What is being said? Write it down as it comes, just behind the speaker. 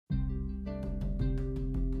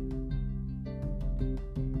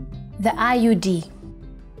The IUD.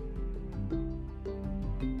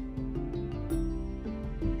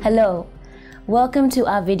 Hello, welcome to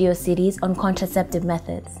our video series on contraceptive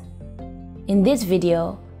methods. In this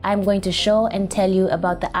video, I'm going to show and tell you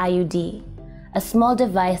about the IUD, a small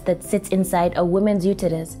device that sits inside a woman's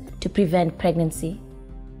uterus to prevent pregnancy.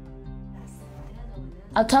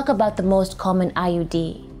 I'll talk about the most common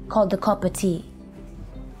IUD, called the copper T.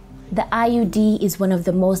 The IUD is one of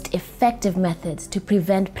the most effective methods to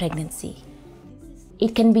prevent pregnancy.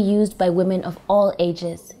 It can be used by women of all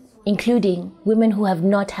ages, including women who have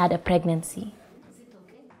not had a pregnancy.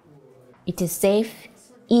 It is safe,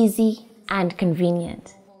 easy, and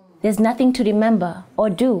convenient. There's nothing to remember or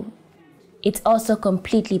do. It's also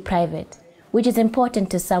completely private, which is important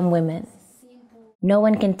to some women. No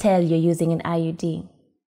one can tell you're using an IUD.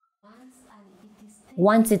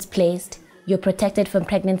 Once it's placed, you're protected from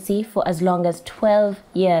pregnancy for as long as 12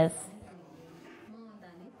 years.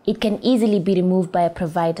 It can easily be removed by a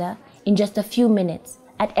provider in just a few minutes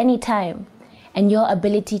at any time, and your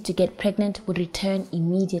ability to get pregnant would return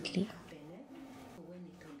immediately.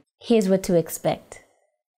 Here's what to expect.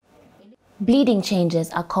 Bleeding changes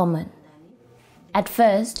are common. At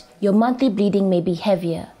first, your monthly bleeding may be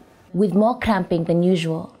heavier, with more cramping than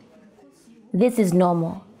usual. This is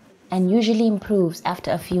normal and usually improves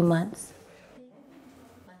after a few months.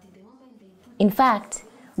 In fact,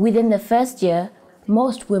 within the first year,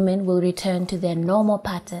 most women will return to their normal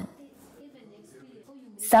pattern.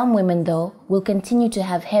 Some women, though, will continue to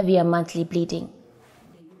have heavier monthly bleeding.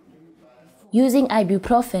 Using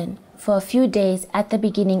ibuprofen for a few days at the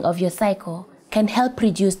beginning of your cycle can help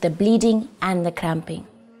reduce the bleeding and the cramping.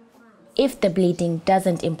 If the bleeding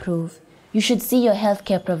doesn't improve, you should see your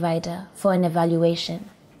healthcare provider for an evaluation.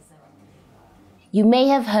 You may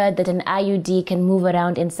have heard that an IUD can move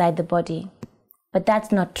around inside the body, but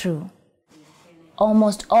that's not true.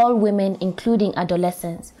 Almost all women, including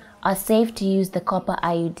adolescents, are safe to use the copper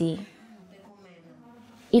IUD.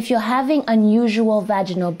 If you're having unusual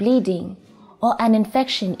vaginal bleeding or an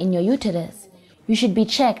infection in your uterus, you should be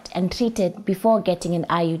checked and treated before getting an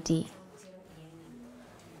IUD.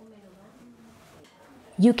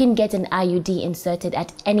 You can get an IUD inserted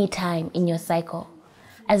at any time in your cycle,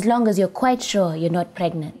 as long as you're quite sure you're not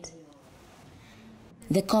pregnant.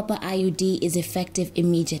 The copper IUD is effective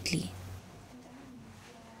immediately.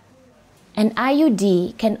 An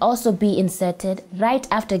IUD can also be inserted right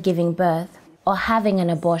after giving birth or having an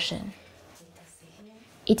abortion.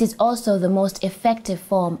 It is also the most effective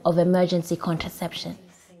form of emergency contraception.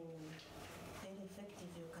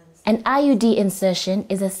 An IUD insertion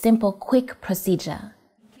is a simple, quick procedure.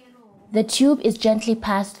 The tube is gently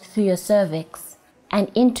passed through your cervix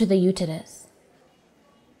and into the uterus.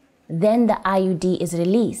 Then the IUD is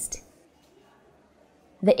released.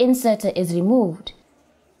 The inserter is removed,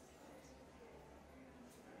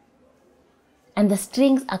 and the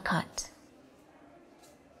strings are cut.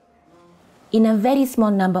 In a very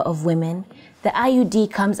small number of women, the IUD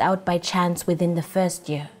comes out by chance within the first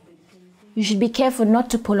year. You should be careful not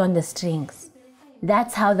to pull on the strings.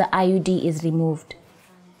 That's how the IUD is removed.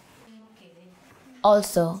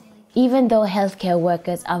 Also, even though healthcare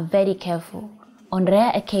workers are very careful, on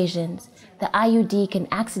rare occasions, the IUD can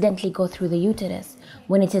accidentally go through the uterus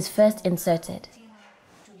when it is first inserted.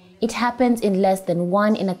 It happens in less than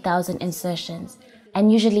 1 in 1,000 insertions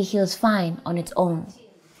and usually heals fine on its own.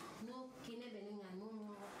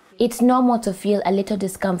 It's normal to feel a little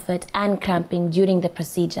discomfort and cramping during the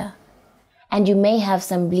procedure, and you may have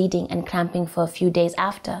some bleeding and cramping for a few days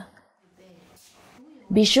after.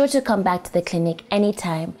 Be sure to come back to the clinic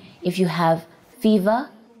anytime if you have fever,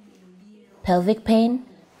 pelvic pain,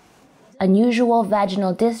 unusual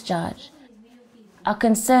vaginal discharge, are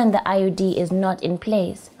concerned the IUD is not in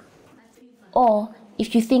place, or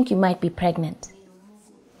if you think you might be pregnant.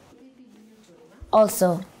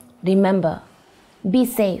 Also, remember, be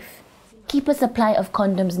safe. Keep a supply of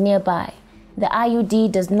condoms nearby. The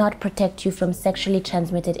IUD does not protect you from sexually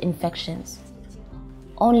transmitted infections.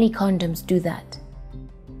 Only condoms do that.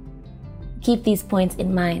 Keep these points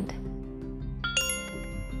in mind.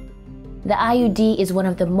 The IUD is one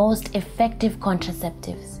of the most effective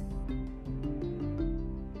contraceptives.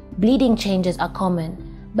 Bleeding changes are common,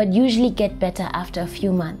 but usually get better after a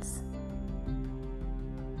few months.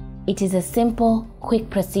 It is a simple,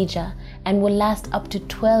 quick procedure and will last up to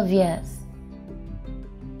 12 years.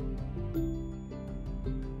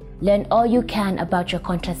 Learn all you can about your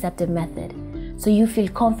contraceptive method so you feel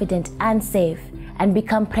confident and safe and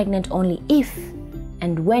become pregnant only if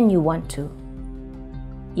and when you want to.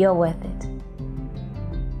 You're worth it.